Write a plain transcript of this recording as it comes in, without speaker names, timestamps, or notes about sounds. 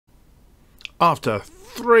After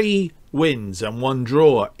 3 wins and 1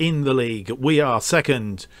 draw in the league, we are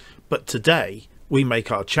second. But today, we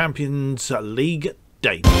make our Champions League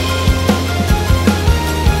debut.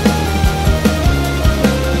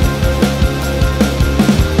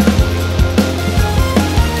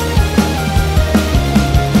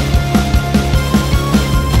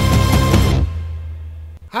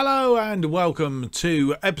 Hello and welcome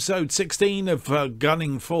to episode 16 of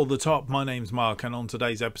Gunning for the Top. My name's Mark, and on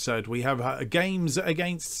today's episode we have games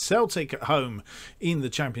against Celtic at home in the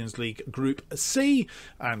Champions League Group C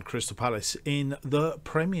and Crystal Palace in the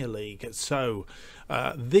Premier League. So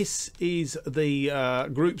this is the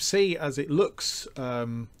Group C as it looks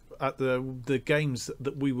at the games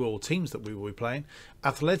that teams that we will be playing.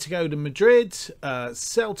 Atletico de Madrid,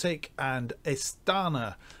 Celtic and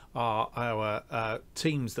Astana are our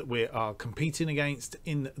teams that we are competing against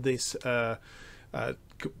in this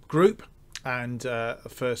group, and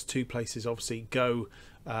first 2 places obviously go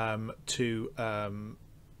to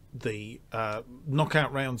the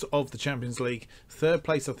knockout rounds of the Champions League. 3rd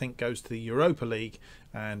place I think goes to the Europa League,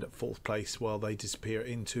 and 4th place, well, they disappear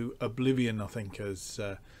into oblivion, I think, as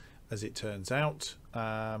it turns out.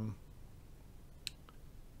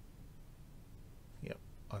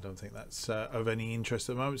 I don't think that's of any interest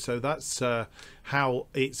at the moment. So that's how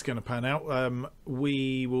it's going to pan out.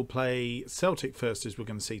 We will play Celtic first, as we're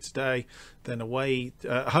going to see today. Then home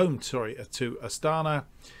to Astana,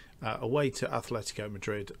 away to Atletico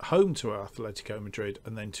Madrid, home to Atletico Madrid,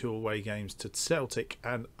 and then 2 away games to Celtic,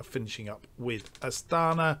 and finishing up with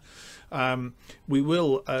Astana. We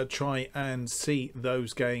will try and see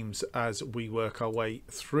those games as we work our way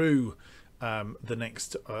through the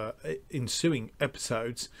next ensuing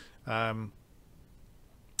episodes,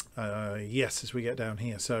 yes, as we get down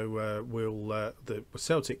here. So we'll the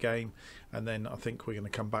Celtic game, and then I think we're going to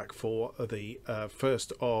come back for the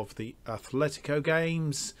first of the Atletico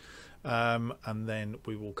games, and then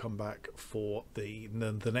we will come back for the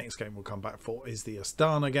next game we'll come back for is the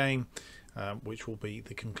Astana game, which will be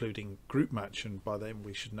the concluding group match, and by then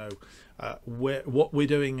we should know what we're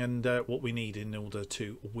doing and what we need in order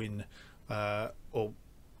to win or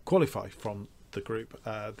qualify from the group.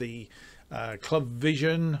 The club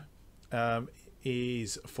vision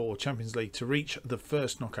is for Champions League to reach the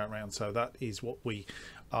first knockout round, so that is what we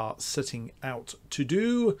are setting out to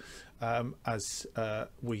do as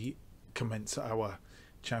we commence our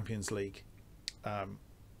Champions League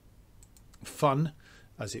fun,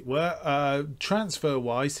 as it were. Transfer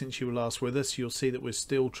wise, since you were last with us, you'll see that we're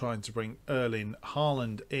still trying to bring Erling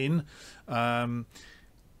Haaland in.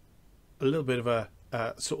 A little bit of a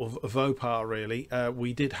sort of a faux pas, really.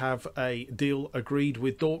 We did have a deal agreed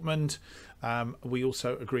with Dortmund. We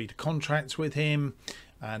also agreed contracts with him,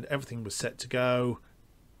 and everything was set to go.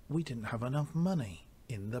 We didn't have enough money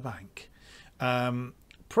in the bank.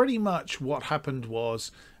 Pretty much what happened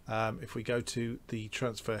was, if we go to the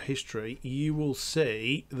transfer history, you will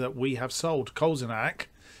see that we have sold Kolasinac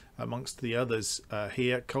amongst the others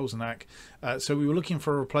here. Kolasinac. So we were looking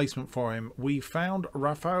for a replacement for him. We found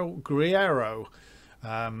Rafael Guerreiro,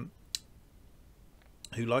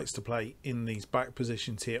 who likes to play in these back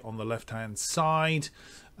positions here on the left hand side.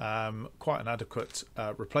 Quite an adequate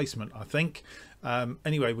replacement, I think.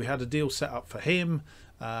 Anyway, we had a deal set up for him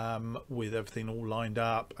with everything all lined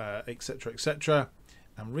up, etc, etc,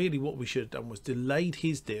 and really what we should have done was delayed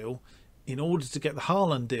his deal in order to get the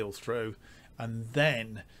Haaland deal through, and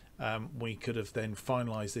then we could have then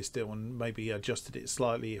finalised this deal and maybe adjusted it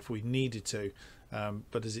slightly if we needed to.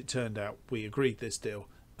 But as it turned out, we agreed this deal,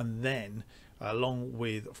 and then along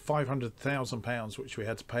with £500,000 which we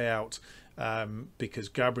had to pay out because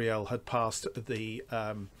Gabriel had passed the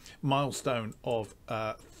milestone of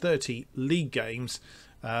 30 league games,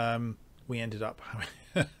 we ended up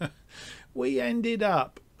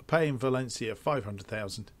paying Valencia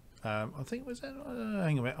 500,000. I think it was hang on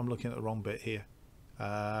a minute, I'm looking at the wrong bit here.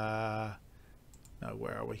 No,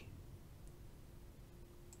 where are we?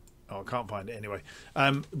 Oh, I can't find it anyway.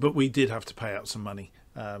 But we did have to pay out some money,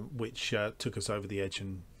 which took us over the edge,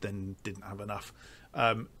 and then didn't have enough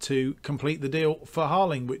to complete the deal for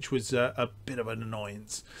Haaland, which was a bit of an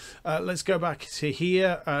annoyance. Let's go back to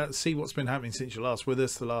here, see what's been happening since you last with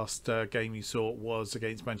us. The last game you saw was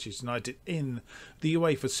against Manchester United in the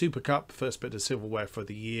UEFA Super Cup, first bit of silverware for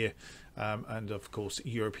the year. And of course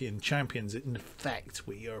European champions. In fact,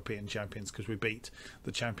 we're European champions because we beat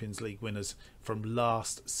the Champions League winners from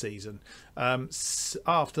last season.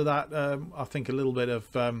 After that, I think a little bit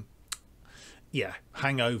of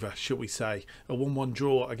hangover, shall we say. A 1-1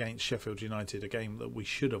 draw against Sheffield United, a game that we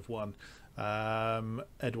should have won.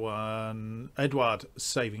 Edouard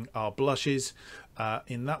saving our blushes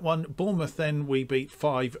in that one. Bournemouth then we beat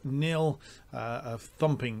 5-0, a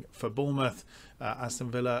thumping for Bournemouth. Aston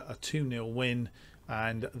Villa a 2-0 win,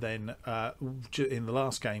 and then in the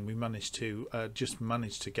last game we managed to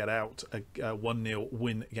get out a 1-0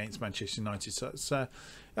 win against Manchester United. So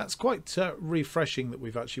that's quite refreshing that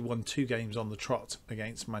we've actually won 2 games on the trot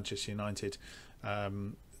against Manchester United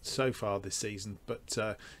so far this season.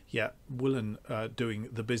 But yeah, Willen doing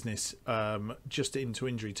the business just into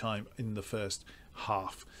injury time in the first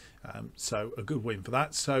half. So a good win for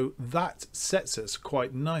that. So that sets us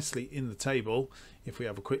quite nicely in the table. If we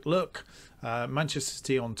have a quick look, Manchester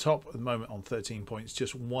City on top at the moment on 13 points,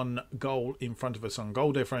 just 1 goal in front of us on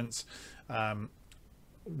goal difference,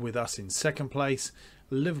 with us in second place.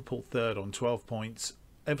 Liverpool third on 12 points.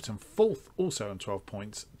 Everton fourth also on 12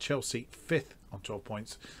 points. Chelsea fifth on 12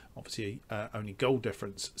 points. Obviously only goal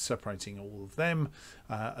difference separating all of them.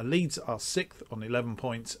 Leeds are sixth on 11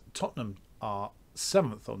 points. Tottenham are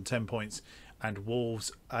 7th on 10 points, and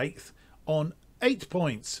Wolves 8th on 8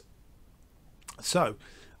 points. So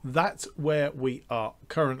that's where we are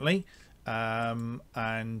currently,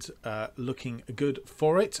 and looking good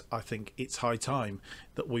for it. I think it's high time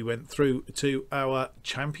that we went through to our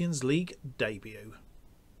Champions League debut.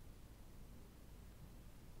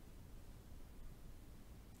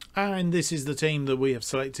 And this is the team that we have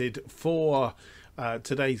selected for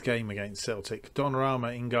today's game against Celtic.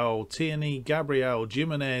 Donnarumma in goal, Tierney, Gabriel,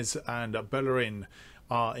 Jimenez and Bellerin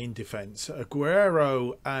are in defence.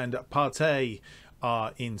 Aguero and Partey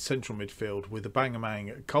are in central midfield with the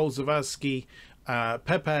Bangamang, Kolzowski,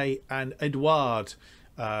 Pepe and Edouard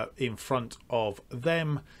in front of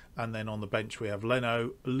them. And then on the bench we have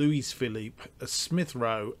Leno, Luis Philippe, Smith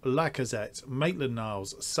Rowe, Lacazette,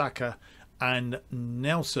 Maitland-Niles, Saka and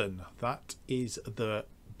Nelson. That is the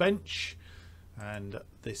bench, and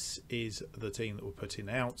this is the team that we're putting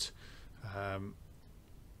out. And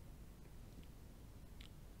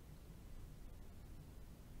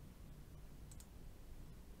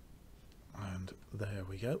there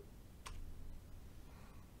we go.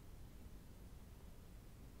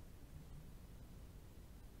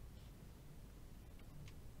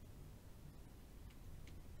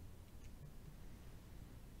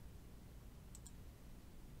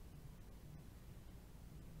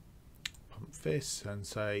 Fists and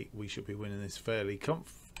say we should be winning this fairly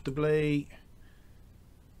comfortably,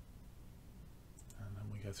 and then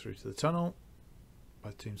we go through to the tunnel.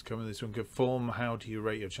 Both teams coming this one good form. How do you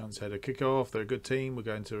rate your chance ahead of kickoff? They're a good team. We're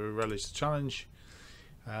going to relish the challenge.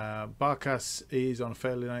 Barkas is on a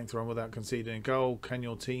fairly length run without conceding a goal. Can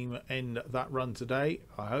your team end that run today?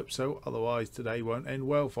 I hope so, otherwise today won't end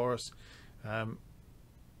well for us.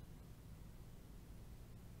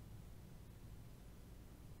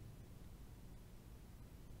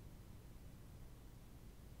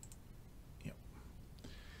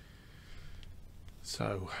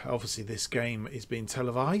 So obviously this game is being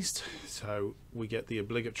televised, so we get the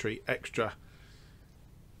obligatory extra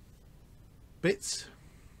bits,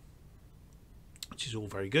 which is all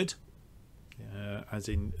very good, as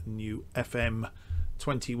in new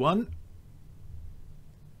FM21.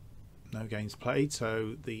 No games played,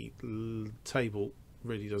 so the table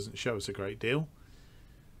really doesn't show us a great deal.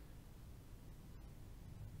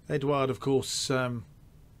 Edouard, of course,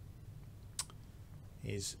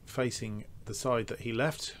 is facing the side that he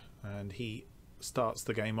left, and he starts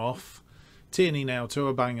the game off. Tierney now to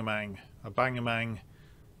a Bangamang. A Bangamang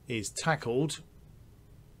is tackled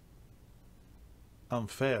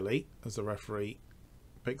unfairly, as the referee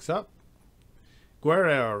picks up.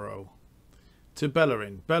 Guerrero to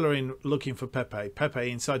Bellerin. Bellerin looking for Pepe. Pepe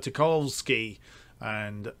inside to Kolski,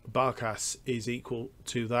 and Barkas is equal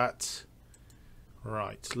to that.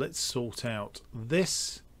 Right, let's sort out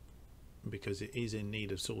this, because it is in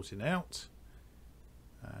need of sorting out,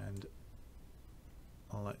 and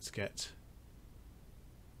let's get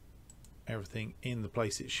everything in the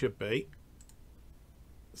place it should be.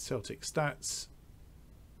 Celtic stats,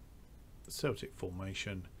 Celtic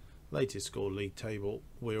formation, latest score, league table,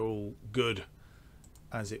 we're all good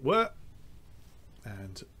as it were,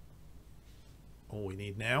 and all we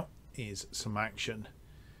need now is some action.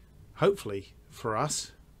 Hopefully for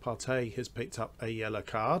us, Partey has picked up a yellow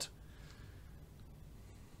card.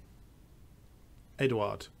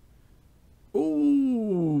 Edouard.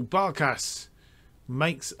 Ooh, Barkas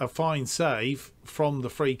makes a fine save from the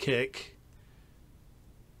free kick.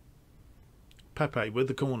 Pepe with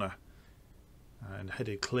the corner and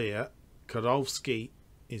headed clear. Kodowski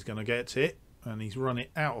is going to get it, and he's run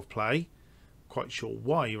it out of play. Quite sure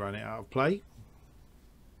why he ran it out of play.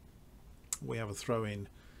 We have a throw in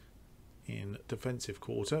in defensive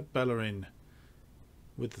quarter. Bellerin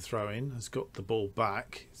with the throw-in has got the ball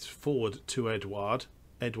back. It's forward to Edouard.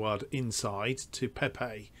 Edouard inside to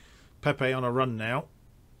Pepe. Pepe on a run now,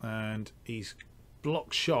 and he's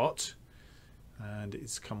blocked shot, and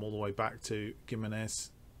it's come all the way back to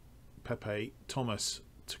Gimenez. Pepe, Thomas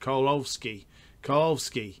to Karlovsky.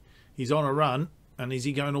 Karlovsky, he's on a run, and is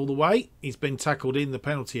he going all the way? He's been tackled in the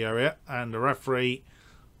penalty area, and the referee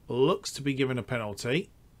looks to be given a penalty.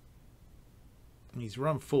 He's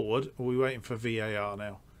run forward. Are we waiting for VAR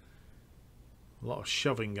now? A lot of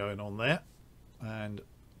shoving going on there, and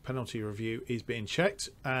penalty review is being checked,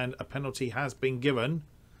 and a penalty has been given.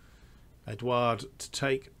 Edouard to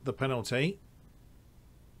take the penalty.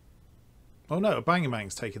 Oh no,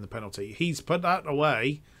 Aubameyang's taking the penalty. He's put that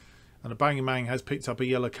away, and Aubameyang has picked up a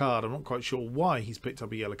yellow card. I'm not quite sure why he's picked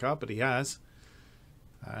up a yellow card, but he has.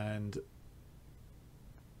 And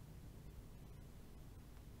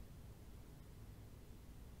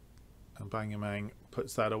Aubameyang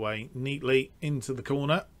puts that away neatly into the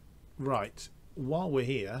corner. Right, while we're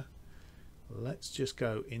here, let's just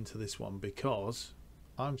go into this one, because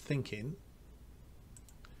I'm thinking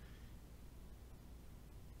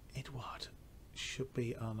Edouard should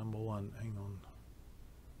be our number one. Hang on.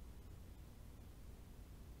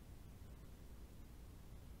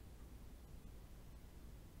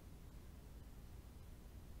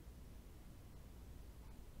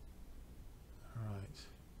 Right.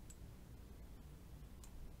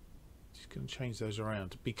 Just going to change those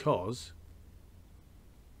around, because,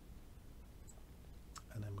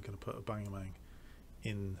 and then we're going to put a Aubameyang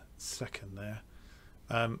in second there,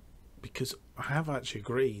 because I have actually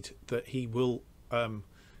agreed that he will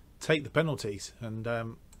take the penalties, and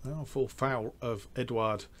I'll fall foul of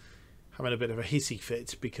Edouard having a bit of a hissy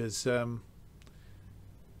fit because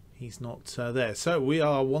he's not there. So we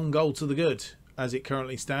are 1 goal to the good as it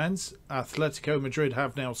currently stands. Atletico Madrid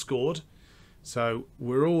have now scored, so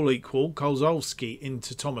we're all equal. Kozlowski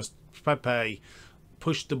into Thomas. Pepe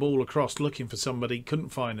pushed the ball across looking for somebody, couldn't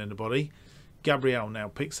find anybody. Gabriel now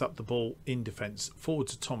picks up the ball in defence. Forward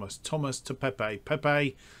to Thomas. Thomas to Pepe.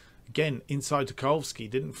 Pepe again inside to Karlovsky.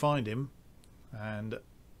 Didn't find him. And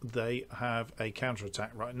they have a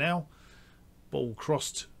counter-attack right now. Ball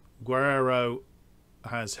crossed. Guerrero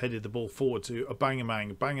has headed the ball forward to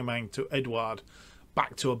Aubameyang. Aubameyang to Edouard.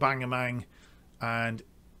 Back to Aubameyang. And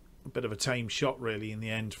a bit of a tame shot really in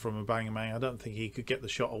the end from Aubameyang. I don't think he could get the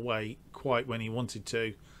shot away quite when he wanted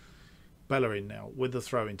to. Bellerin now with the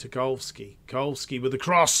throw in to Karlovsky. Karlovsky with the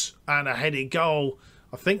cross and a headed goal.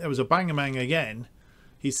 I think there was a Aubameyang again.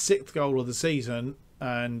 His 6th goal of the season,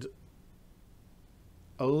 and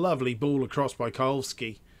a lovely ball across by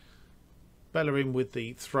Karlovsky. Bellerin with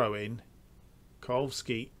the throw in.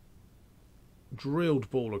 Karlovsky drilled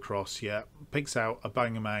ball across, yeah. Picks out a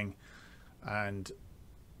Aubameyang and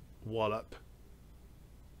wallop.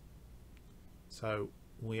 So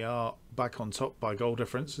we are back on top by goal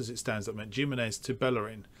difference as it stands at the minute. Gimenez to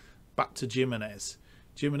Bellerin. Back to Gimenez.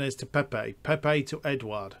 Gimenez to Pepe. Pepe to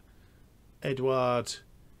Edouard. Edouard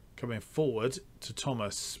coming forward to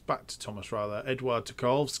Thomas. Back to Thomas rather. Edouard to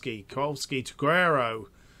Karlovsky. Karlovsky to Guerrero,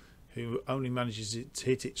 who only manages to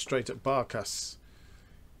hit it straight at Barkas.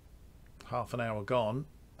 Half an hour gone,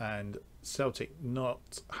 and Celtic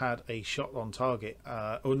not had a shot on target.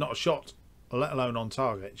 Or not a shot, let alone on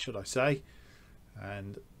target, should I say.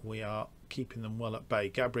 And we are keeping them well at bay.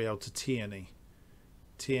 Gabriel to Tierney.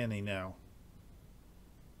 Tierney now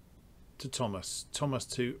to Thomas. Thomas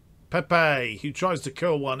to Pepe, who tries to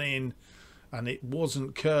curl one in, and it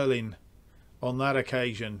wasn't curling on that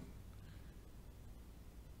occasion.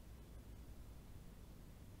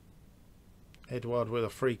 Edouard with a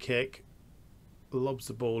free kick. Lobs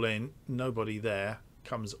the ball in. Nobody there.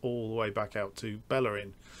 Comes all the way back out to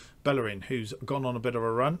Bellerin. Bellerin, who's gone on a bit of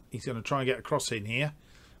a run. He's going to try and get a cross in here,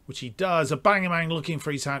 which he does. Aubameyang looking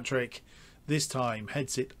for his hat-trick. This time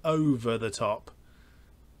heads it over the top.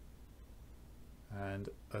 And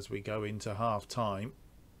as we go into half-time,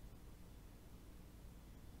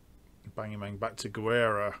 Aubameyang back to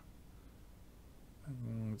Guerrero.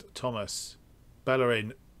 And Thomas.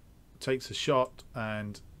 Bellerin takes a shot,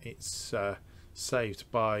 and it's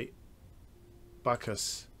saved by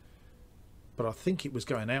Bacchus. But I think it was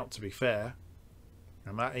going out, to be fair.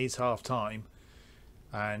 And that is half time.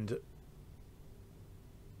 And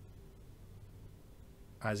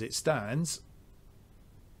as it stands,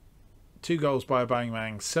 2 goals by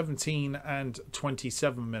Aubameyang, 17 and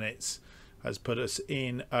 27 minutes has put us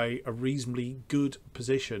in a reasonably good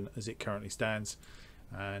position as it currently stands.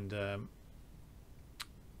 And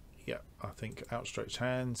yeah, I think outstretched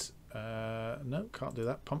hands. No, can't do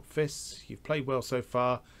that. Pump fists. You've played well so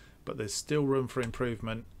far. but there's still room for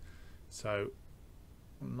improvement. So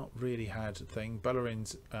not really had a thing.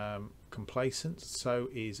 Bellerin's complacent, so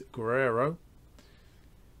is Guerrero,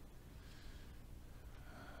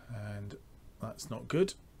 and that's not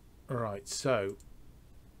good. All right, so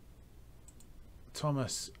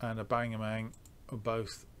Thomas and Abangamang are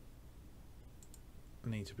both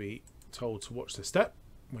need to be told to watch the step.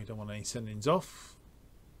 We don't want any sendings off.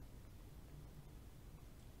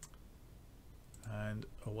 And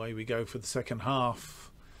away we go for the second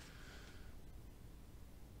half.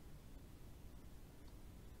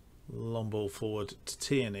 Long ball forward to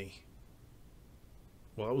Tierney.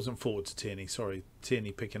 Well, that wasn't forward to Tierney, sorry.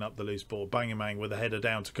 Tierney picking up the loose ball. Bangamang with a header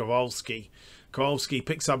down to Kowalski. Kowalski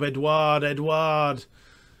picks up Edouard. Edouard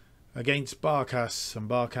against Barkas, and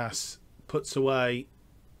Barkas puts away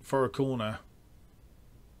for a corner.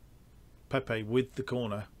 Pepe with the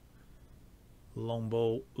corner. Long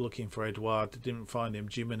ball looking for Edouard. Didn't find him.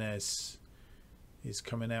 Jimenez is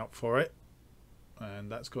coming out for it.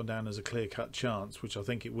 And that's gone down as a clear-cut chance, which I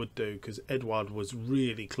think it would do, because Edouard was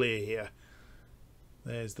really clear here.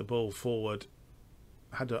 There's the ball forward.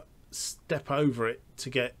 Had to step over it to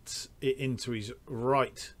get it into his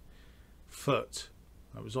right foot.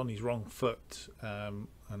 It was on his wrong foot. And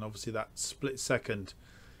obviously that split second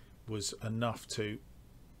was enough to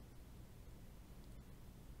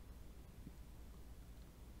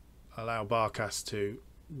allow Barkas to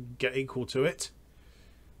get equal to it.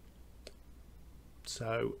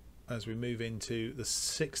 So as we move into the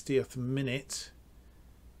 60th minute,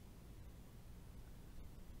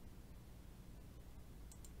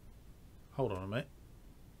 hold on a minute.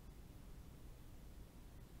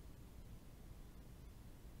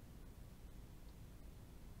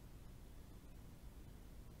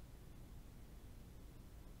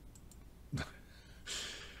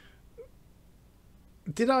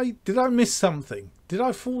 Did I miss something? Did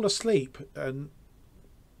I fall asleep? And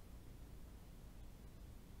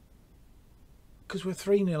because we're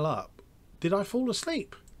 3-0 up, did I fall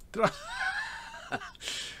asleep? Did I?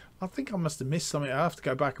 I think I must have missed something. I have to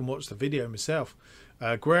go back and watch the video myself.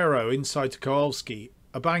 Guerrero inside to Kowalski.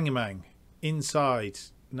 Abangamang inside.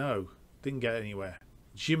 No, didn't get anywhere.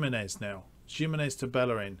 Jimenez now. Jimenez to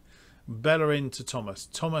Bellerin. Bellerin to Thomas.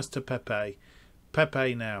 Thomas to Pepe.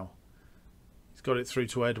 Pepe now. He's got it through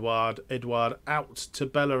to Edouard. Edouard out to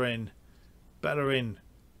Bellerin. Bellerin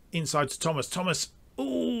inside to Thomas. Thomas.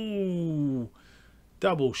 Ooh.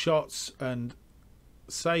 Double shots and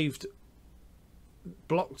saved.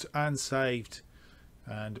 Blocked and saved.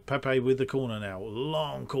 And Pepe with the corner now.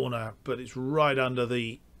 Long corner, but it's right under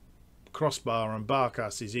the crossbar, and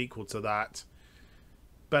Barkas is equal to that.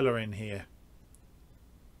 Bellerin here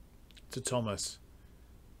to Thomas.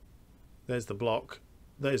 There's the block.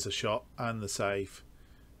 There's the shot and the save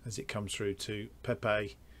as it comes through to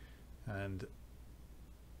Pepe. And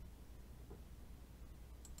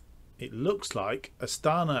it looks like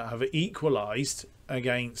Astana have equalised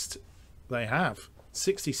against... They have.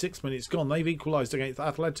 66 minutes gone. They've equalised against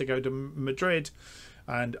Atletico de Madrid.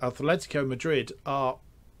 And Atletico Madrid are,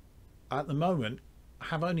 at the moment,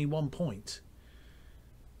 have only 1 point.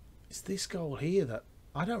 It's this goal here that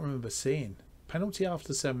I don't remember seeing. Penalty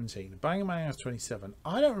after 17. Bangamang after 27.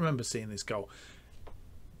 I don't remember seeing this goal.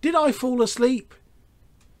 Did I fall asleep?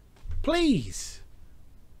 Please.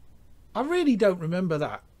 I really don't remember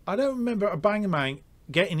that. I don't remember a Bangamang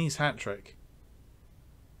getting his hat-trick.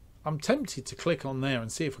 I'm tempted to click on there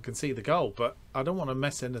and see if I can see the goal, but I don't want to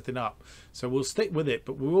mess anything up. So we'll stick with it,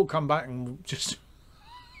 but we will come back and just...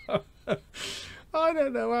 I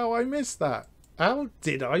don't know how I missed that. How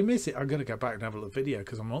did I miss it? I'm going to go back and have a look at the video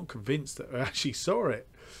because I'm not convinced that I actually saw it.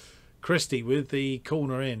 Christie with the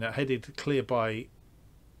corner in, headed clear by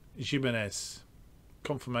Jimenez.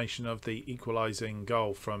 Confirmation of the equalising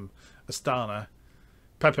goal from Astana.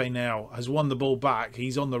 Pepe now has won the ball back.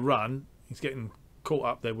 He's on the run. He's getting caught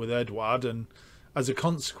up there with Edouard, and as a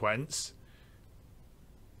consequence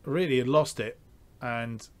really had lost it,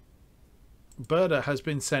 and Berda has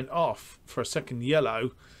been sent off for a second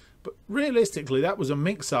yellow. But realistically that was a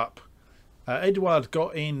mix-up. Edouard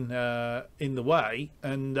got in the way,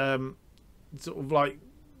 and sort of like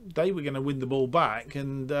they were going to win the ball back,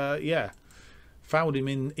 and yeah, fouled him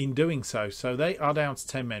in doing so. So they are down to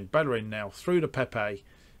 10 men. Bellerin now through to Pepe.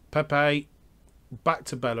 Pepe back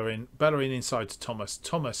to Bellerin. Bellerin inside to Thomas.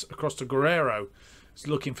 Thomas across to Guerrero. He's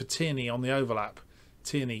looking for Tierney on the overlap.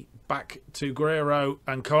 Tierney back to Guerrero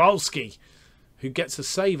and Kowalski, who gets a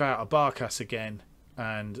save out of Barkas again,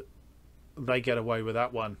 and they get away with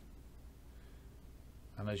that one.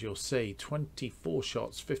 And as you'll see, 24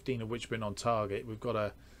 shots, 15 of which have been on target. We've got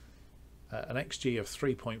an XG of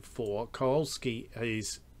 3.4. Kowalski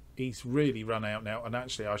is He's really run out now, and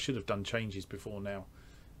actually I should have done changes before now.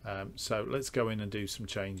 So let's go in and do some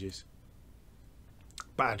changes.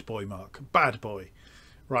 Bad boy, Mark. Bad boy.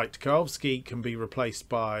 Right, Karolski can be replaced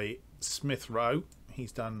by Smith Rowe.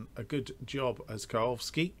 He's done a good job as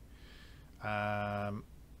Karolski.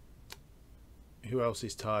 Who else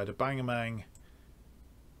is tired? A Bangamang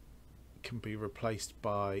can be replaced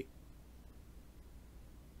by...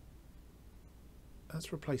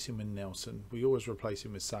 Let's replace him with Nelson. We always replace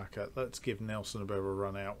him with Saka. Let's give Nelson a bit of a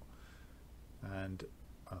run out. And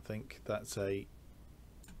I think that's a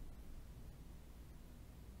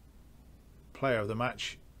player of the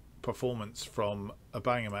match performance from a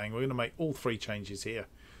Bangamang. We're going to make all three changes here.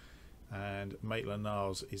 And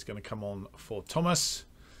Maitland-Niles is going to come on for Thomas.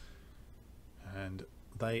 And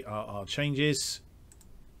they are our changes.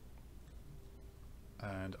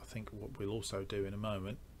 And I think what we'll also do in a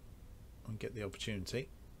moment, and get the opportunity,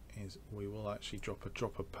 is we will actually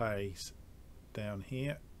drop a pace down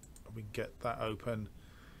here. We can get that open.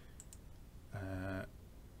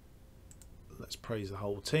 Let's praise the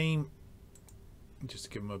whole team just to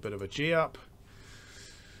give them a bit of a G up.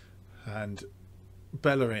 And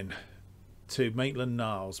Bellerin to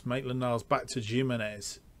Maitland-Niles. Maitland-Niles back to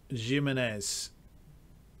Jimenez. Jimenez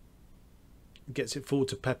gets it forward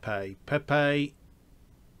to Pepe. Pepe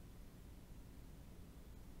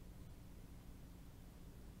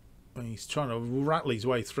he's trying to rattle his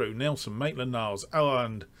way through. Nelson, Maitland-Niles. Oh,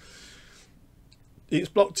 and it's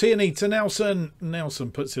blocked. Tierney to Nelson.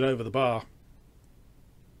 Nelson puts it over the bar.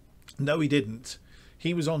 No, he didn't.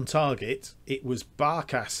 He was on target. It was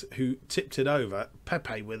Barkas who tipped it over.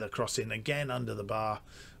 Pepe with a crossing again under the bar.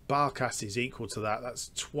 Barkas is equal to that. That's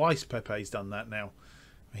twice Pepe's done that now.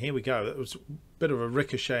 Here we go. That was a bit of a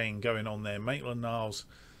ricocheting going on there. Maitland-Niles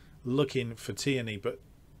looking for Tierney, but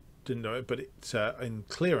didn't do it. But it, in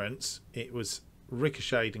clearance, it was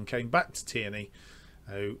ricocheted and came back to Tierney,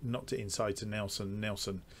 who knocked it inside to Nelson.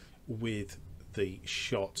 Nelson with the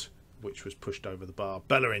shot, which was pushed over the bar.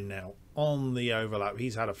 Bellerin now on the overlap.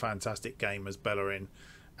 He's had a fantastic game as Bellerin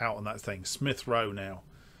out on that thing. Smith Rowe now.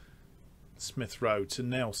 Smith Rowe to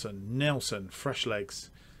Nelson. Nelson, fresh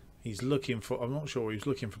legs. He's looking for... I'm not sure he was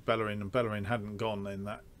looking for Bellerin, and Bellerin hadn't gone in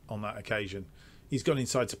that on that occasion. He's gone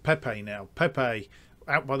inside to Pepe now. Pepe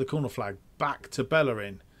out by the corner flag. Back to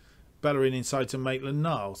Bellerin. Bellerin inside to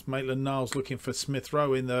Maitland-Niles. Maitland-Niles looking for Smith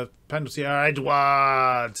Rowe in the penalty area.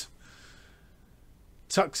 Edouard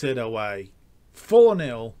tucks it away.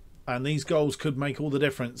 4-0. And these goals could make all the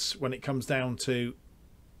difference when it comes down to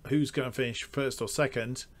who's going to finish first or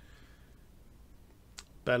second.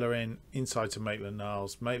 Bellerin inside to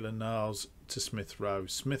Maitland-Niles. Maitland-Niles to Smith Rowe.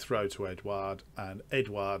 Smith Rowe to Edouard. And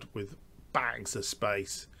Edouard with bags of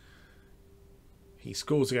space. He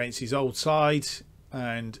scores against his old side.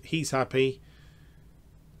 And he's happy.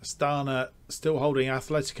 Astana still holding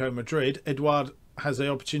Atletico Madrid. Edouard has the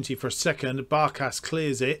opportunity for a second. Barkas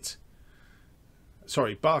clears it.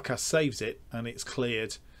 Sorry, Barkas saves it. And it's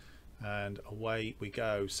cleared. And away we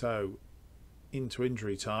go. So, into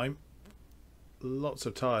injury time. Lots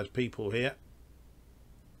of tired people here.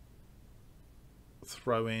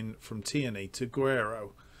 Throw in from Tierney to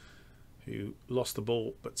Guerrero, who lost the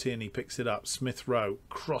ball, but Tierney picks it up. Smith Rowe,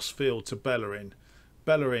 crossfield to Bellerin.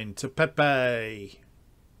 Bellerin to Pepe.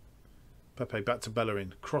 Pepe back to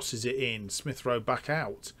Bellerin. Crosses it in. Smith Rowe back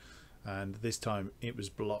out. And this time it was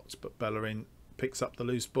blocked, but Bellerin picks up the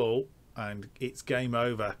loose ball and it's game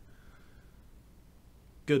over.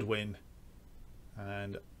 Good win.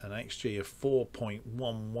 And an XG of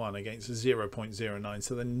 4.11 against a 0.09.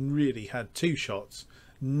 So they really had two shots,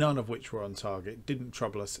 none of which were on target. Didn't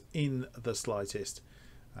trouble us in the slightest.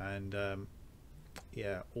 And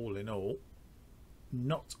yeah, all in all,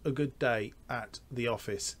 not a good day at the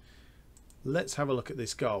office. Let's have a look at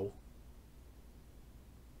this goal.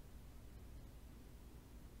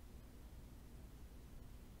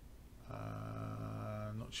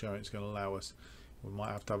 Not sure it's going to allow us. We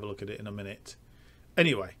might have to have a look at it in a minute.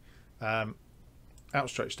 Anyway,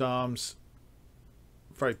 outstretched arms.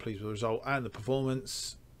 Very pleased with the result and the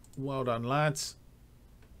performance. Well done, lads.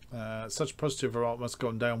 Such positive result must have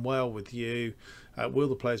gone down well with you. Will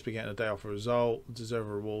the players be getting a day off a result? Deserve a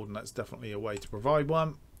reward, and that's definitely a way to provide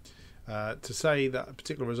one. To say that a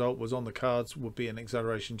particular result was on the cards would be an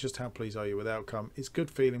exaggeration. Just how pleased are you with the outcome? It's good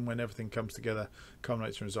feeling when everything comes together,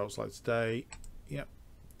 culminates in results like today. Yep.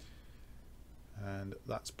 And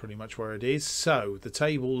that's pretty much where it is. So the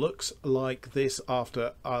table looks like this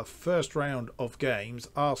after our first round of games.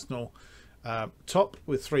 Arsenal top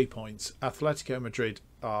with 3 points. Atletico Madrid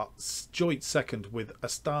are joint second with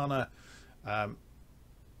Astana,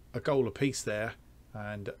 a goal apiece there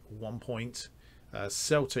and 1 point.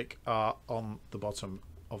 Celtic are on the bottom,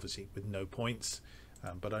 obviously with no points,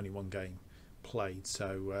 but only one game played,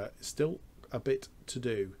 so still a bit to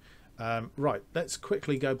do. Right, let's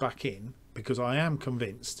quickly go back in, because I am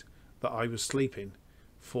convinced that I was sleeping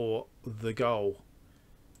for the goal,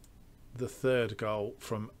 the third goal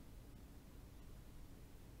from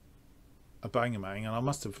a Bangamang, and I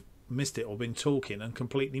must have missed it or been talking and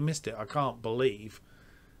completely missed it. I can't believe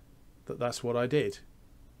that that's what I did.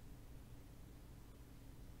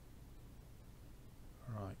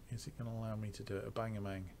 Right, is it going to allow me to do it? A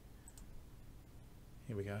Bangamang.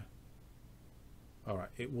 Here we go. Alright,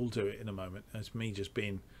 it will do it in a moment. It's me just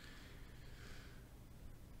being...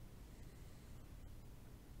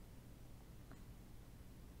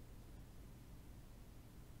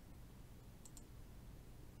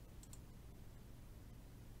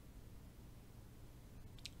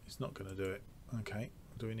 It's not going to do it. Okay,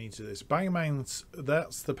 do we need to do this? Bangamang's,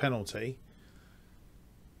 that's the penalty.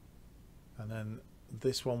 And then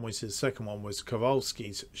this one was his second one, was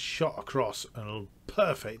Kowalski's shot across and a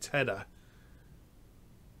perfect header.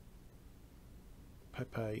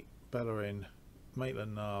 Pepe, Bellerin,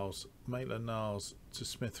 Maitland-Niles to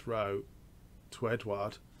Smith Rowe to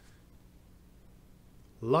Edouard.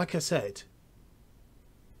 Like I said,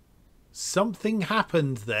 something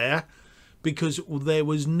happened there, because there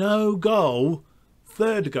was no goal,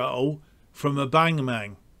 third goal, from a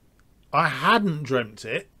Bangamang. I hadn't dreamt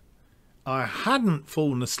it. I hadn't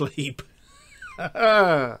fallen asleep.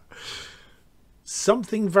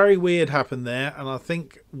 Something very weird happened there, and I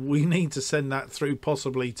think we need to send that through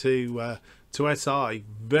possibly to SI.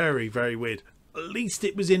 Very, very weird. At least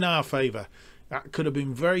it was in our favour. That could have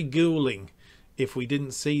been very ghouling if we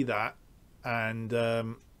didn't see that. And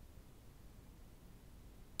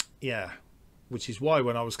yeah, which is why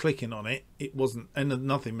when I was clicking on it, it wasn't, and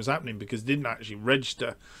nothing was happening, because it didn't actually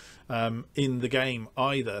register in the game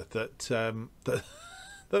either that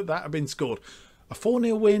that had been scored. A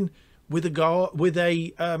 4-0 win with a goal, with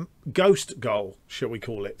a ghost goal, shall we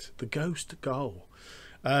call it? The ghost goal.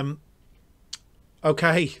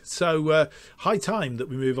 Okay, so high time that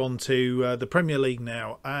we move on to the Premier League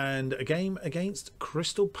now, and a game against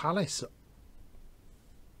Crystal Palace.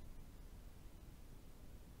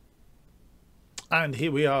 And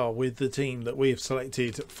here we are with the team that we have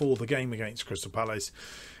selected for the game against Crystal Palace.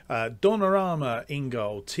 Donnarumma in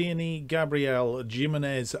goal. Tierney, Gabriel,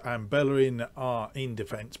 Jimenez and Bellerin are in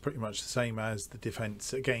defence. Pretty much the same as the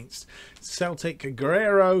defence against Celtic.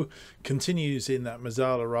 Guerrero continues in that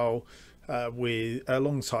Mazzala role with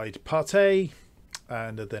alongside Partey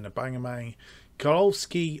and then a Bangamang.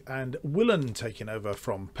 Kowalski and Willen taking over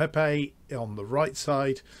from Pepe on the right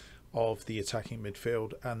side of the attacking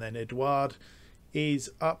midfield. And then Edouard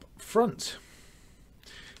is up front.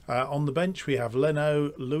 On the bench we have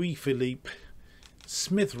Leno, Louis-Philippe,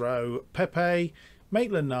 Smith Rowe, Pepe,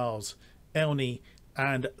 Maitland-Niles, Elney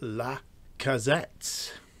and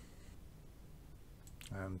Lacazette.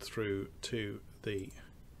 And through to the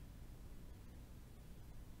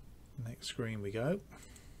next screen we go.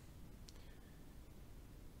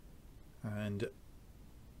 And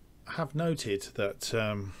I have noted that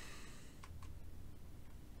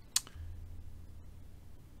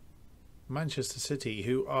Manchester City,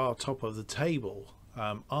 who are top of the table,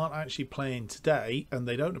 aren't actually playing today, and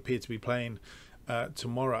they don't appear to be playing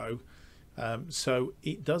tomorrow. So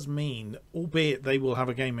it does mean, albeit they will have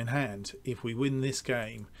a game in hand, if we win this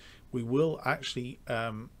game, we will actually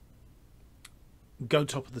go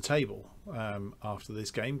top of the table after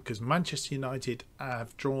this game, because Manchester United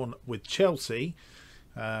have drawn with Chelsea,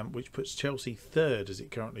 which puts Chelsea third as it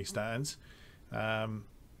currently stands.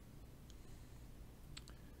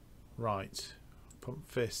 Right, pump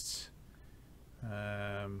fists.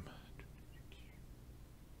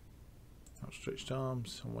 Outstretched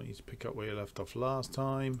arms. I want you to pick up where you left off last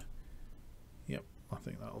time. Yep, I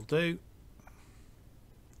think that'll do.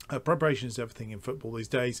 Preparation is everything in football these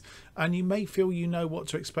days, and you may feel you know what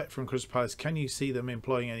to expect from Crystal Palace. Can you see them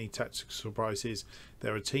employing any tactical surprises?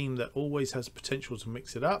 They're a team that always has potential to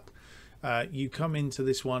mix it up. You come into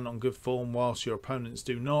this one on good form whilst your opponents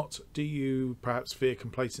do not. Do you perhaps fear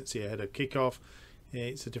complacency ahead of kickoff?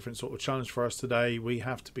 It's a different sort of challenge for us today. We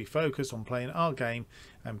have to be focused on playing our game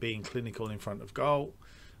and being clinical in front of goal.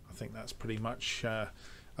 I think that's pretty much a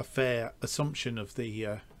fair assumption of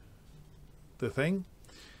the thing.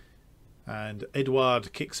 And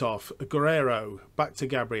Edouard kicks off. Guerrero back to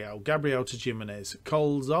Gabriel. Gabriel to Jimenez.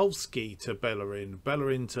 Kolzowski to Bellerin.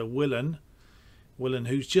 Bellerin to Willen. Willen,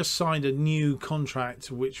 who's just signed a new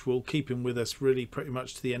contract which will keep him with us really pretty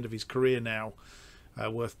much to the end of his career now,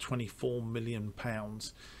 worth £24 million.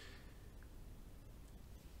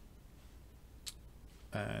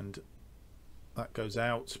 and that goes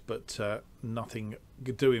out, but nothing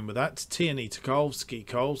doing with that. Tierney to Kowalski,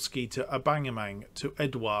 Kowalski to Abangamang to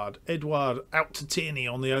Edouard, Edouard out to Tierney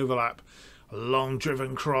on the overlap, a long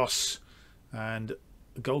driven cross, and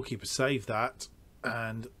the goalkeeper saved that,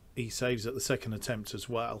 and he saves at the second attempt as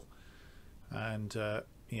well. And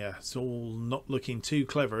yeah, it's all not looking too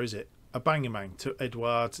clever, is it? Abangamang to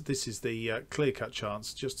Edouard. This is the clear-cut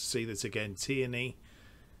chance just to see this again. Tierney.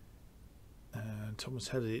 And Thomas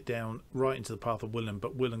headed it down right into the path of Willen,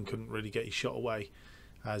 but Willen couldn't really get his shot away,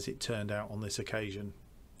 as it turned out on this occasion.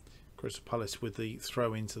 Crystal Palace with the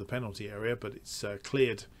throw into the penalty area, but it's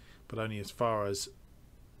cleared, but only as far as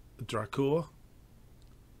Dracour.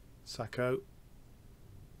 Sacco.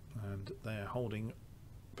 And they're holding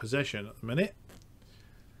possession at the minute.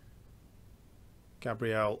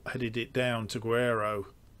 Gabriel headed it down to Guerrero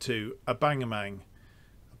to Abangamang.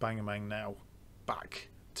 Abangamang now back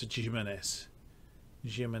to Jimenez.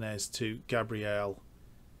 Jimenez to Gabriel.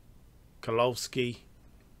 Kolowski.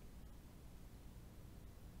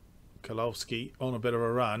 Kolowski on a bit of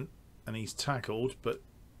a run, and he's tackled, but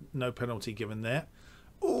no penalty given there.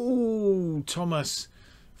 Oh, Thomas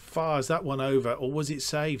fires that one over, or was it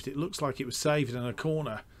saved? It looks like it was saved in a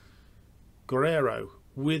corner. Guerrero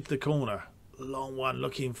with the corner. Long one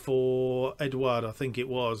looking for Edouard, I think it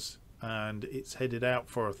was, and it's headed out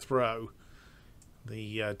for a throw.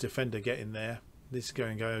 The defender getting there. This is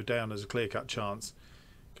going to go down as a clear-cut chance.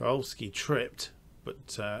 Kowalski tripped,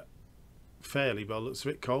 but fairly well looks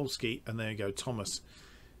of it. Kowalski, and there you go, Thomas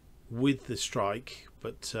with the strike,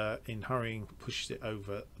 but in hurrying pushes it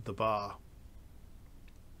over the bar.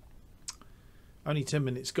 Only 10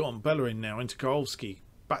 minutes gone. Bellerin now into Kowalski.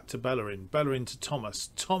 Back to Bellerin. Bellerin to Thomas.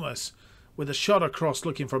 Thomas with a shot across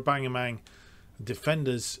looking for Abangamang.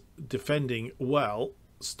 Defenders defending well.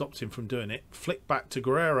 Stopped him from doing it. Flick back to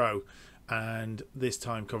Guerrero. And this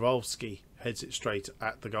time Kowalski heads it straight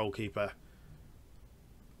at the goalkeeper.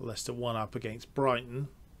 Leicester 1 up against Brighton.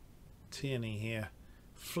 Tierney here.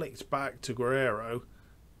 Flicked back to Guerrero,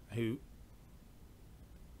 who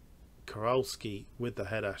Kowalski with the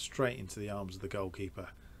header straight into the arms of the goalkeeper.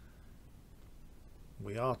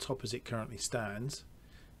 We are top as it currently stands.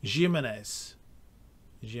 Jimenez.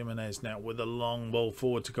 Jimenez now with a long ball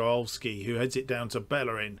forward to Kowalski, who heads it down to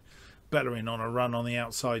Bellerin. Bellerin on a run on the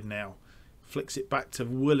outside now. Flicks it back to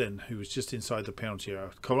Willen, who was just inside the penalty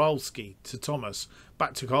area. Kowalski to Thomas.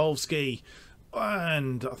 Back to Kowalski.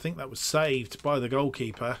 And I think that was saved by the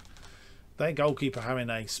goalkeeper. Their goalkeeper having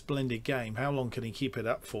a splendid game. How long can he keep it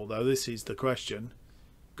up for, though? This is the question.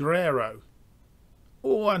 Guerrero.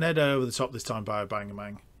 Oh, and header over the top this time by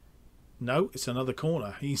Abangamang. No, it's another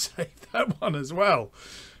corner. He saved that one as well.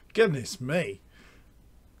 Goodness me.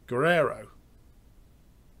 Guerrero.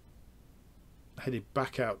 Headed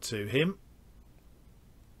back out to him.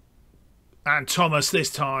 And Thomas this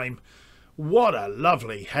time. What a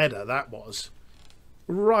lovely header that was.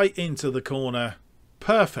 Right into the corner.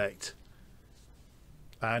 Perfect.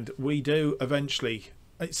 And we do eventually.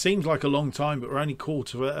 It seems like a long time, but we're only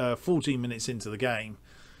 14 minutes into the game.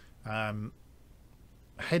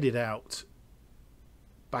 Headed out.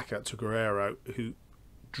 Back out to Guerrero, who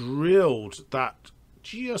drilled that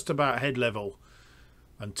just about head level.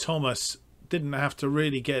 And Thomas didn't have to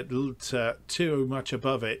really get too much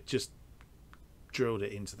above it. Just drilled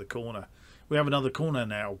it into the corner. We have another corner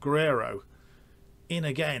now. Guerrero in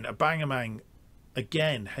again. Abangamang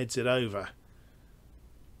again heads it over.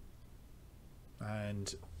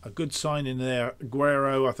 And a good sign in there.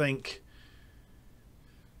 Guerrero, I think.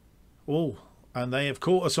 Oh, and they have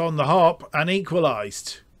caught us on the hop and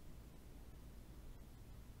equalised.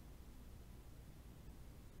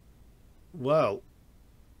 Well,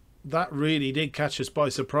 that really did catch us by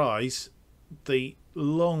surprise. The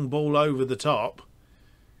long ball over the top.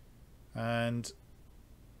 And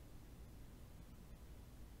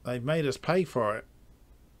they've made us pay for it.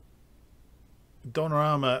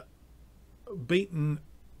 Donnarumma beaten,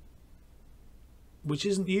 which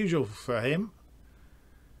isn't usual for him,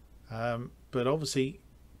 but obviously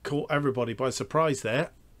caught everybody by surprise there,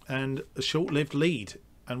 and a short-lived lead,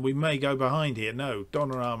 and we may go behind here. No,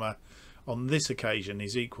 Donnarumma on this occasion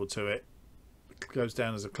is equal to it. Goes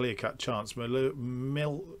down as a clear-cut chance.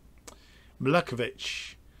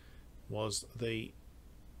 Milakovic was the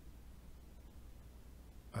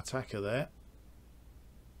attacker there.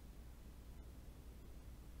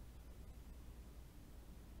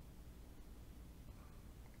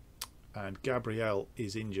 And Gabriel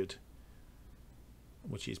is injured,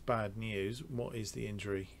 which is bad news. What is the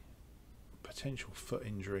injury? Potential foot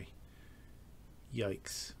injury.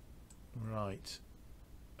 Yikes. Right.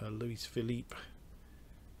 Luis Philippe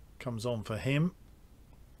comes on for him.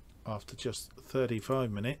 after just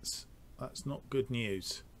 35 minutes. That's not good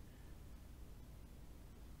news.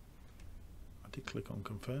 I did click on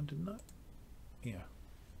confirm, didn't I? Yeah,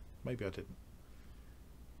 maybe I didn't.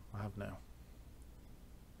 I have now.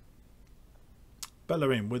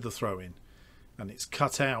 Bellerin with the throw in, and it's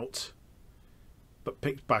cut out but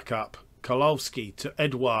picked back up. Kolowski to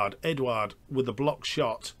Edouard. Edouard with a block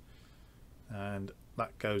shot, and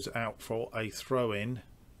that goes out for a throw in.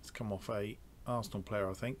 It's come off a Arsenal player,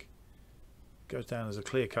 I think. Goes down as a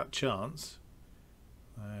clear-cut chance,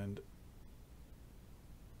 and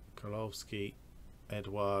Kolowski,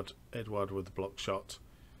 Edouard with the block shot,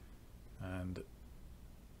 and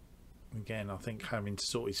again I think having to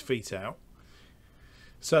sort his feet out.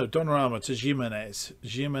 So Donnarumma to Jimenez,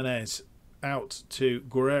 Jimenez out to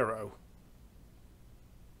Guerrero,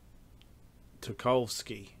 to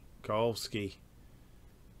Kolowski, Kolowski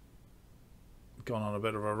gone on a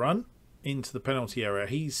bit of a run into the penalty area.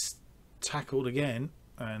 He's tackled again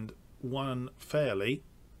and won fairly.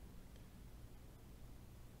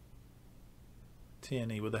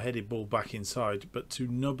 Tierney with a headed ball back inside, but to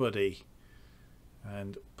nobody,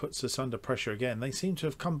 and puts us under pressure again. They seem to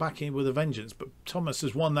have come back in with a vengeance, but Thomas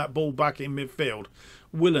has won that ball back in midfield.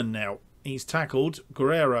 Willen now, he's tackled.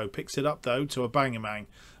 Guerrero picks it up though to a Bangamang.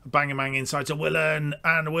 A Bangamang inside to Willen,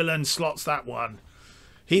 and Willen slots that one.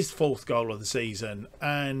 His 4th goal of the season,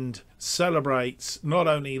 and celebrates not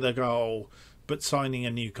only the goal but signing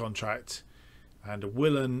a new contract. And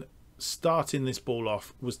Willen starting this ball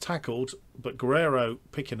off, was tackled, but Guerrero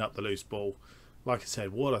picking up the loose ball. Like I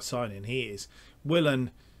said, what a signing he is. Willen,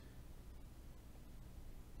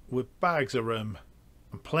 with bags of room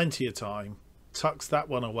and plenty of time, tucks that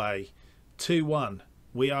one away. 2-1.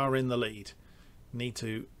 We are in the lead. Need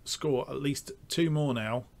to score at least 2 more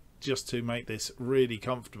now just to make this really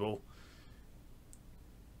comfortable.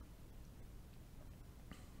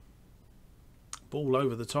 Ball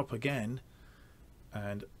over the top again,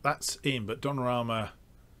 and that's in, but Donnarumma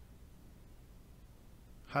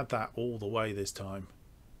had that all the way this time.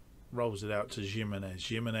 Rolls it out to Jimenez,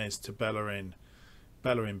 Jimenez to Bellerin,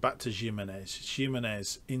 Bellerin back to Jimenez,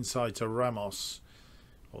 Jimenez inside to Ramos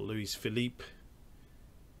or Luis Felipe,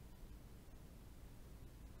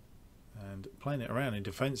 and playing it around in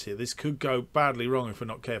defence here. This could go badly wrong if we're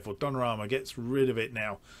not careful. Donnarumma gets rid of it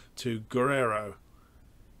now to Guerrero,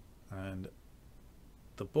 and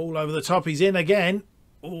the ball over the top. He's in again.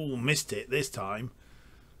 Oh, missed it this time.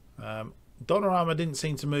 Donnarumma didn't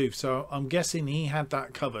seem to move, so I'm guessing he had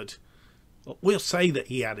that covered. We'll say that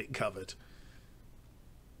he had it covered.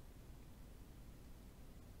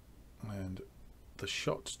 And the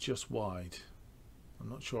shot's just wide. I'm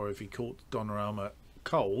not sure if he caught Donnarumma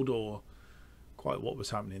cold or quite what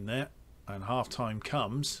was happening there. And half time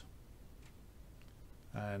comes,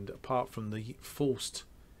 and apart from the forced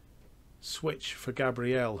switch for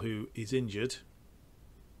Gabriel, who is injured,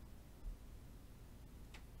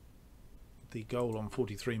 the goal on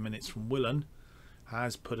 43 minutes from Willen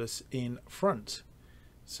has put us in front.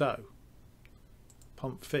 So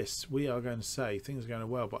pump fists, we are going to say things are going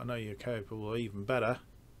well, but I know you're capable of even better.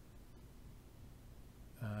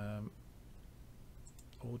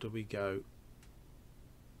 Or do we go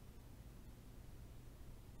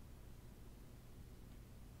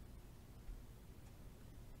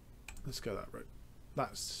let's go that route.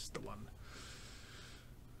 That's the one.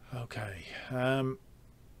 Okay.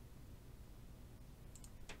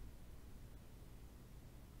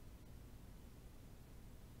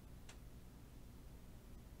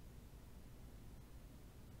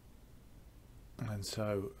 And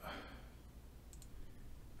so,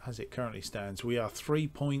 as it currently stands, we are 3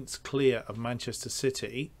 points clear of Manchester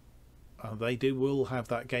City. They will have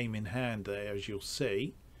that game in hand there, as you'll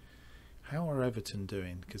see. How are Everton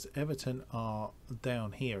doing? Because Everton are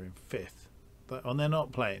down here in 5th. And they're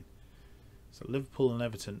not playing. So Liverpool and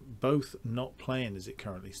Everton both not playing as it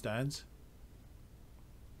currently stands.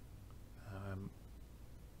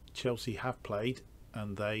 Chelsea have played,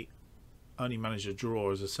 and they only managed a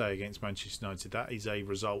draw, as I say, against Manchester United. That is a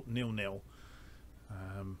result, 0-0.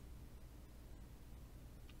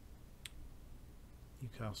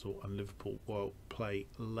 Newcastle and Liverpool will play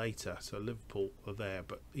later, so Liverpool are there,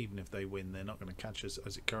 but even if they win, they're not going to catch us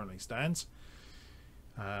as it currently stands.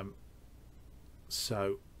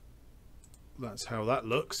 So that's how that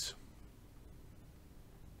looks.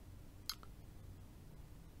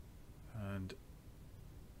 And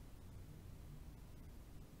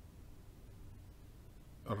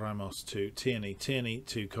Ramos to Tierney, Tierney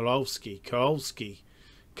to Kolowski. Kolowski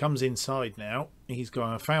comes inside now. He's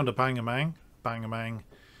found a Bangamang. Bangamang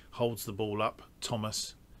holds the ball up.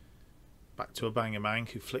 Thomas Back to a Bangamang,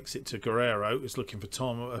 who flicks it to Guerrero, who's looking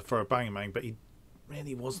for for a Bangamang, but he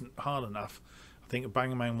really wasn't hard enough. I think a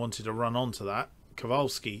Bangamang wanted to run onto that.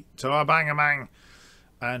 Kowalski to a Bangamang,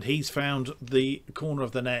 and he's found the corner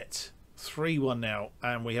of the net. 3-1 now,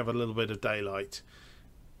 and we have a little bit of daylight.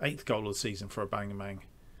 8th goal of the season for a Bangamang,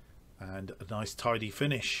 and a nice tidy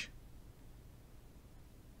finish.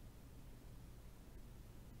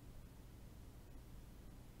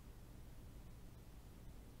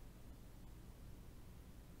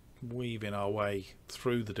 Weaving our way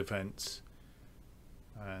through the defence,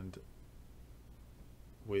 and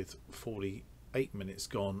with 48 minutes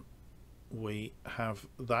gone, we have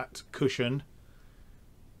that cushion,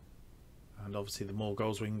 and obviously the more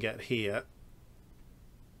goals we can get here,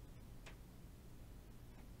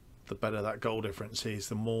 the better that goal difference is,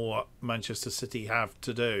 the more Manchester City have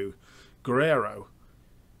to do. Guerrero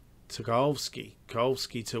to Kowalski.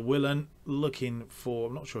 Kowalski to Willen, looking for,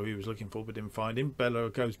 I'm not sure who he was looking for, but didn't find him. Bella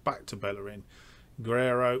goes back to Bellerin.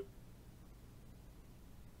 Guerrero,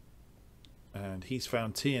 and he's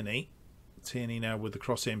found Tierney. Tierney now with the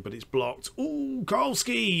cross in, but it's blocked. Ooh,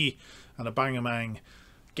 Kowalski! And a Bangamang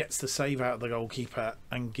gets the save out of the goalkeeper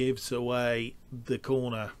and gives away the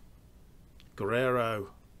corner.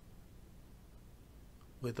 Guerrero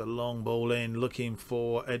with a long ball in, looking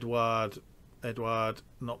for Edouard. Edouard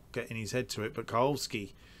not getting his head to it, but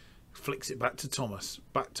Kowalski flicks it back to Thomas.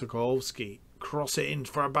 Back to Kowalski. Cross it in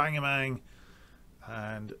for a Bangamang.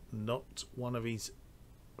 And not one of his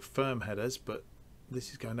firm headers, but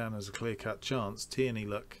this is going down as a clear-cut chance. Tierney,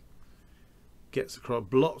 look, gets across,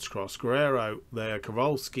 blocks cross. Guerrero there.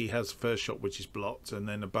 Kowalski has the first shot, which is blocked, and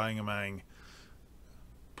then a Bangamang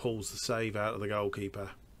pulls the save out of the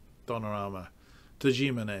goalkeeper. Donnarumma to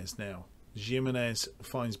Jimenez now. Jimenez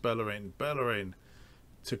finds Bellerin. Bellerin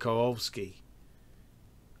to Kowalski.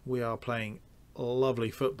 We are playing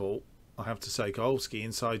lovely football, I have to say. Kowalski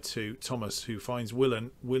inside to Thomas, who finds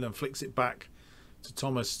Willen. Willen flicks it back to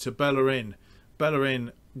Thomas to Bellerin.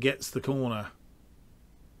 Bellerin gets the corner.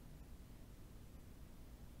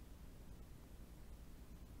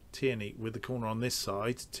 Tierney with the corner on this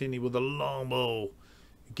side. Tierney with a long ball.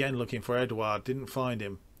 Again looking for Edouard. Didn't find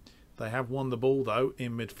him. They have won the ball though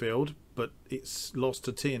in midfield, but it's lost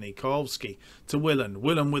to Tierney. Kowalski to Willen.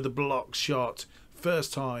 Willen with a block shot.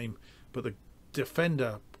 First time, but the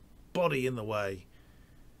defender body in the way.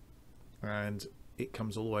 And it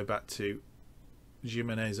comes all the way back to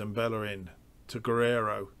Jimenez and Bellerin to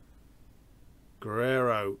Guerrero.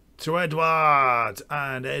 Guerrero to Edouard.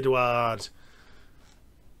 And Edouard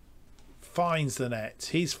finds the net.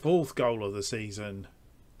 His 4th goal of the season.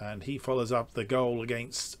 And he follows up the goal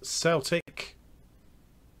against Celtic.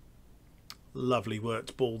 Lovely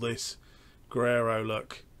worked ball this. Guerrero,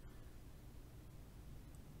 look.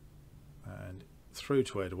 And through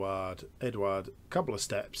to Edouard. Edouard, a couple of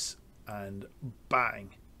steps and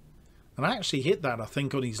bang. And I actually hit that, I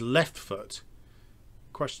think, on his left foot.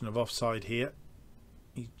 Question of offside here.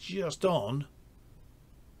 He's just on.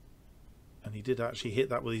 And he did actually hit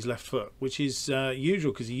that with his left foot, which is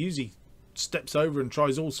usual because he usually steps over and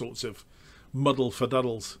tries all sorts of muddle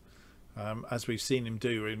faduddles, as we've seen him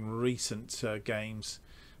do in recent games.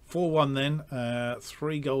 4-1 then,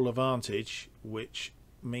 3-goal advantage, which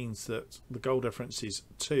means that the goal difference is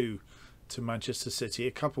 2 to Manchester City.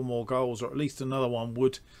 A couple more goals, or at least another one,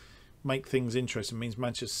 would make things interesting. It means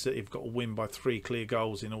Manchester City have got to win by 3 clear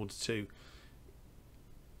goals in order to,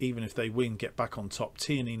 even if they win, get back on top.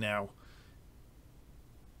 Tierney now,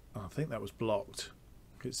 I think that was blocked.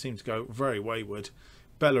 It seemed to go very wayward.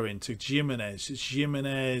 Bellerin to Jimenez.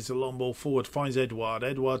 Jimenez, a long ball forward, finds Edouard.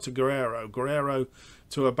 Edouard to Guerrero. Guerrero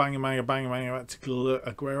to a Bangamang. A Bangamang back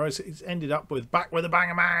to Guerrero. So it's ended up with back with a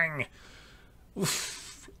Bangamang.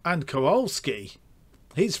 Oof. And Kowalski,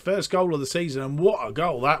 his first goal of the season, and what a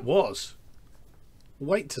goal that was.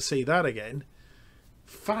 Wait to see that again.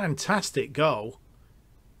 Fantastic goal.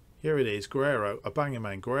 Here it is. Guerrero, a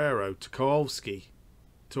Bangamang. Guerrero to Kowalski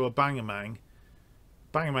to a Bangamang.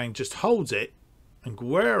 Bangamang just holds it, and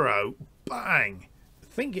Guerrero, bang. I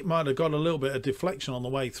think it might have got a little bit of deflection on the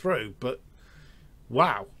way through, but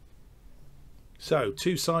wow. So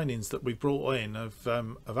 2 signings that we've brought in have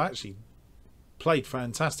actually played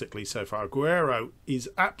fantastically so far. Guerrero is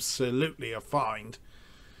absolutely a find,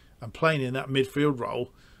 and playing in that midfield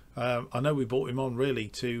role. I know we brought him on really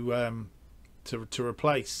to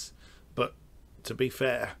replace, but to be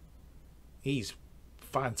fair, he's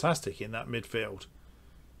fantastic in that midfield.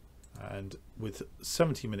 And with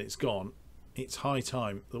 70 minutes gone, it's high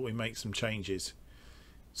time that we make some changes.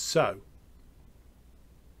 So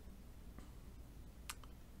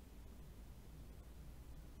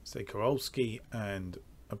say Kowalski and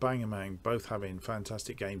Bangamang both having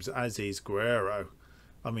fantastic games, as is Guerrero.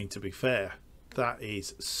 I mean, to be fair, that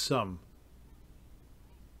is some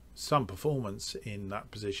performance in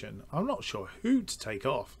that position. I'm not sure who to take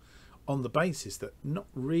off on the basis that not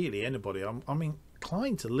really anybody. I'm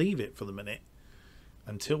inclined to leave it for the minute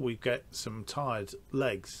until we get some tired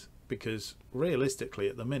legs, because realistically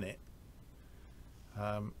at the minute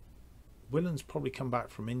Willen's probably come back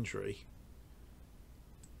from injury.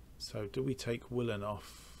 So do we take Willen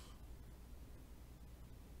off?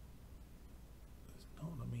 There's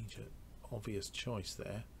not an immediate obvious choice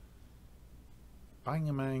there.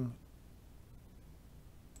 Bangamang.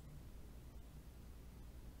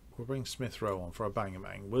 We'll bring Smith Rowe on for a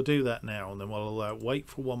Bangamang. We'll do that now, and then we'll wait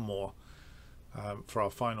for one more for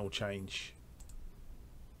our final change.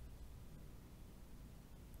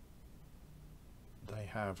 They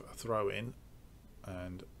have a throw in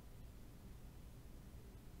and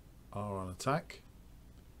are on attack.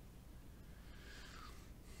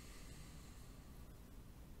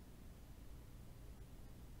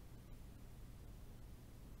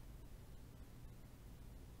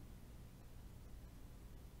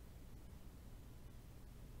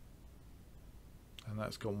 And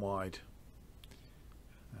that's gone wide.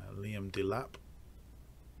 Liam Delap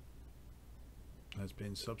has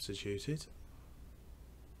been substituted.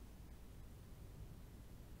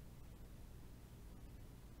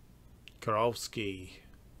 Karolski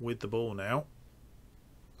with the ball now,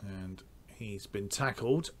 and he's been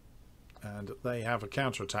tackled, and they have a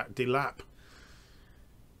counter-attack. Delap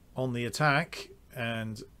on the attack,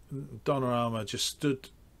 and Donnarumma just stood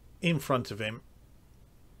in front of him.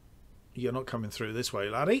 You're not coming through this way,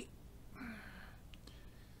 laddie.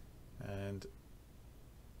 And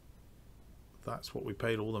that's what we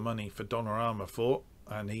paid all the money for Donnarumma for,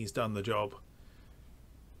 and he's done the job.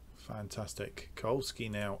 Fantastic. Kolski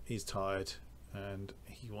now is tired and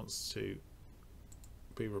he wants to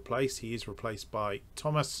be replaced. He is replaced by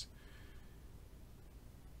Thomas.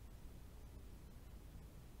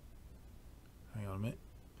 Hang on a minute.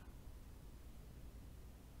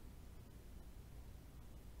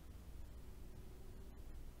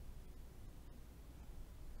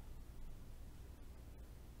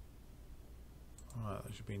 Alright,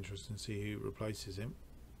 that should be interesting to see who replaces him.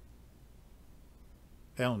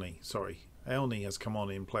 Elney, sorry. Elney has come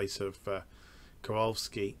on in place of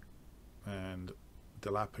Kowalski, and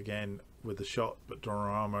Delap again with the shot, but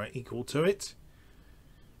Donnarumma equal to it.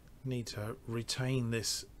 Need to retain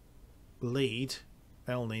this lead.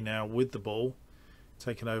 Elney now with the ball,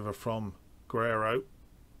 taken over from Guerrero.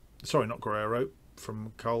 Sorry, not Guerrero,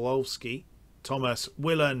 from Kowalski. Thomas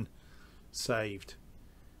Willen saved.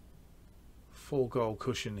 4-goal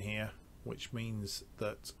cushion here, which means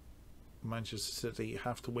that Manchester City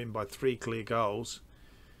have to win by 3 clear goals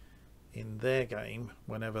in their game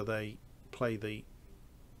whenever they play the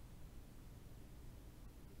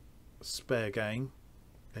spare game.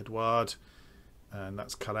 Edouard, and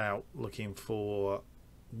that's cut out, looking for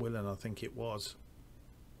Willen, I think it was,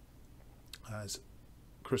 as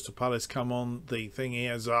Crystal Palace come on the thing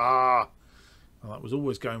here. Well, that was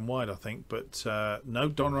always going wide, I think, but no,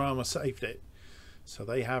 Donnarumma saved it. So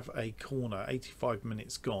they have a corner. 85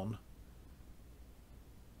 minutes gone.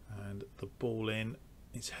 And the ball in,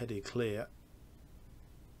 it's headed clear.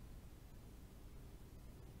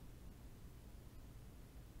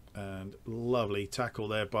 And lovely tackle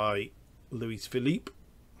there by Luis Philippe.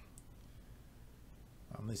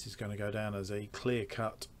 And this is going to go down as a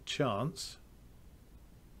clear-cut chance.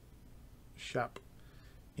 Shap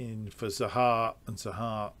in for Zaha, and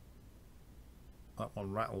Zaha, that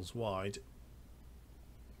one rattles wide.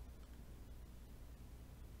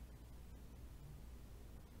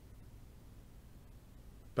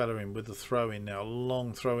 Bellerin with the throw in now,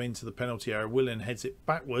 long throw into the penalty area. Willen heads it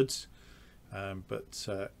backwards, but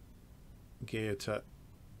Guaita,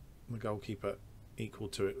 the goalkeeper, equal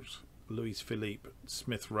to it. Luis Philippe,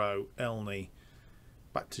 Smith Rowe, Elney,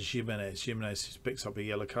 back to Jimenez. Jimenez picks up a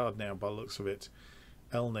yellow card now by the looks of it.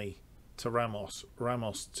 Elney to Ramos,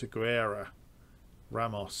 Ramos to Guerra,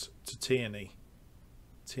 Ramos to Tierney.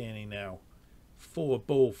 Tierney now forward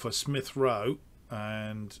ball for Smith Rowe,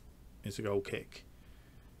 and it's a goal kick.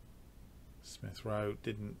 Smith Rowe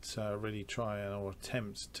didn't really try or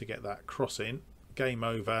attempt to get that cross in. Game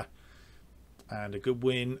over, and a good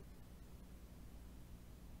win.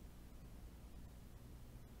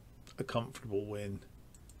 A comfortable win.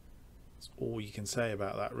 That's all you can say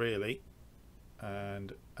about that, really.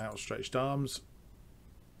 And outstretched arms.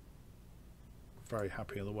 Very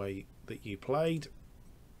happy in the way that you played.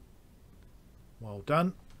 Well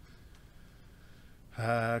done.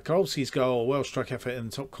 Kowalski's goal, well struck effort in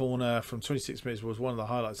the top corner from 26 minutes was one of the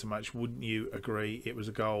highlights of the match. Wouldn't you agree? It was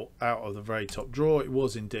a goal out of the very top drawer. It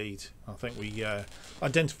was indeed. I think we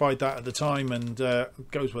identified that at the time, and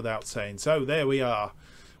goes without saying. So there we are.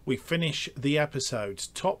 We finish the episode.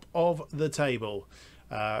 Top of the table.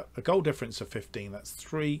 A goal difference of 15. That's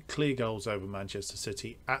 3 clear goals over Manchester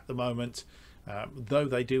City at the moment, though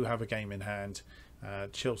they do have a game in hand.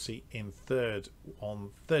 Chelsea in third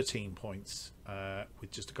on 13 points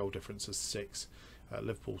with just a goal difference of 6.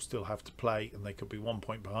 Liverpool still have to play, and they could be 1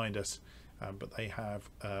 point behind us, but they have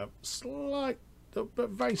a slight but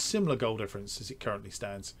very similar goal difference as it currently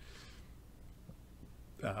stands.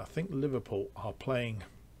 I think Liverpool are playing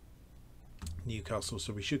Newcastle,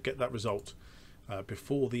 so we should get that result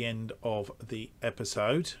before the end of the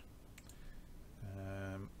episode.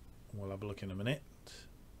 We'll have a look in a minute.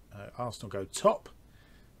 Arsenal go top.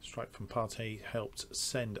 Strike from Partey helped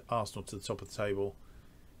send Arsenal to the top of the table.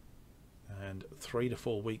 And 3 to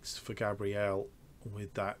 4 weeks for Gabriel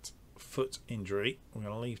with that foot injury. We're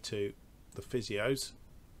going to leave to the physios.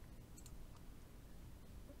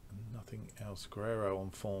 Nothing else. Guerrero on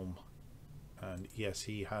form. And yes,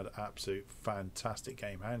 he had absolute fantastic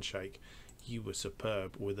game. Handshake. You were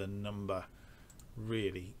superb with a number.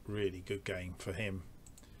 Really, really good game for him.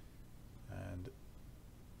 And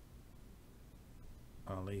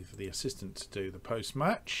I'll leave the assistant to do the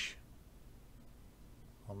post-match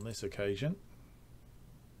on this occasion.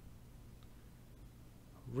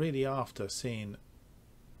 Really, after seeing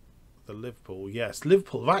the Liverpool, yes,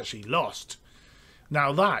 Liverpool have actually lost.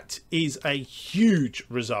 Now that is a huge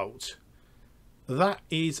result. That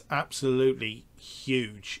is absolutely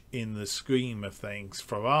huge in the scheme of things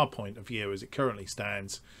from our point of view as it currently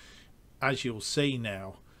stands. As you'll see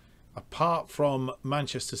now, apart from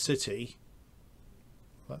Manchester City,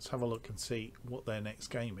 let's have a look and see what their next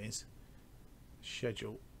game is.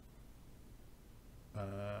 Schedule.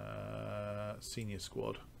 Senior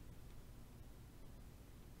squad.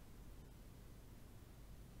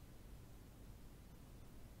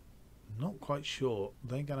 Not quite sure.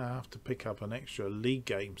 They're going to have to pick up an extra league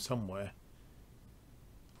game somewhere.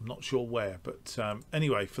 I'm not sure where, but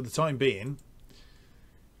anyway, for the time being,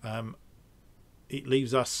 it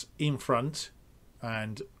leaves us in front,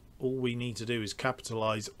 and all we need to do is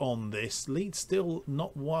capitalise on this. Leeds still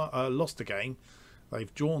not lost a game.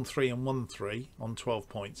 They've drawn 3 and won 3 on 12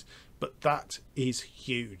 points, but that is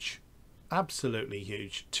huge, absolutely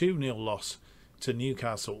huge. 2-0 loss to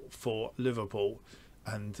Newcastle for Liverpool,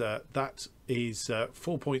 and that is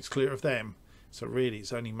 4 points clear of them. So really,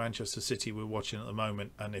 it's only Manchester City we're watching at the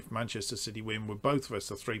moment, and if Manchester City win, we're both of us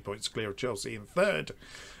are 3 points clear of Chelsea in third,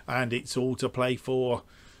 and it's all to play for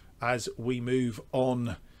as we move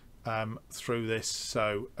on through this.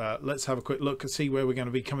 So let's have a quick look and see where we're going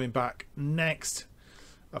to be coming back next.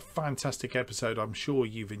 A fantastic episode, I'm sure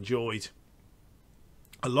you've enjoyed.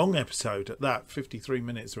 A long episode at that, 53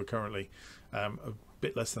 minutes we're currently, a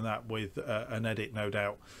bit less than that with an edit, no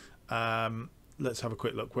doubt. Let's have a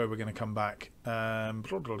quick look where we're going to come back.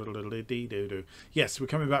 Yes, we're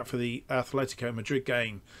coming back for the Atletico Madrid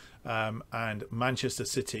game and Manchester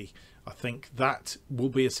City. I think that will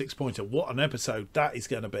be a 6-pointer. What an episode that is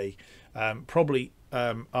going to be. Probably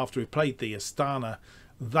after we've played the Astana,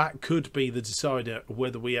 that could be the decider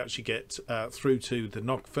whether we actually get through to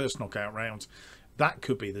the first knockout round. That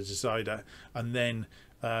could be the decider. And then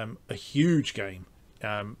a huge game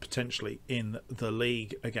potentially in the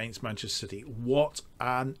league against Manchester City. What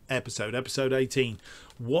an episode. Episode 18.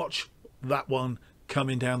 Watch that one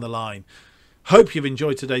coming down the line. Hope you've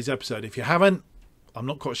enjoyed today's episode. If you haven't, I'm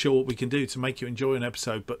not quite sure what we can do to make you enjoy an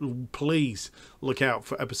episode, but please look out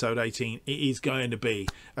for episode 18. It is going to be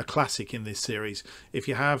a classic in this series. If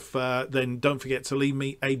you have, then don't forget to leave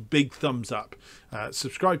me a big thumbs up.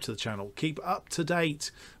 Subscribe to the channel. Keep up to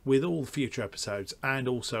date with all future episodes and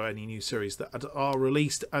also any new series that are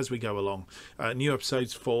released as we go along. New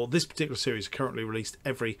episodes for this particular series are currently released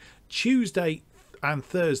every Tuesday and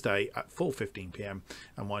Thursday at 4:15 p.m.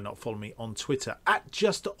 and why not follow me on Twitter at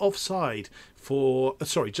JustOffside for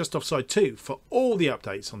JustOffside2 for all the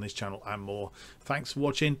updates on this channel and more. Thanks for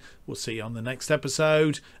watching. We'll see you on the next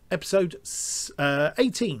episode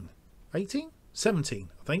 17 I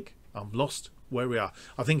think. I've lost where we are.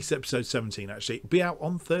 I think it's episode 17 actually. It'll be out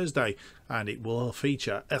on Thursday and it will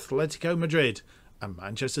feature Atletico Madrid and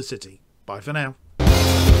Manchester City. Bye for now.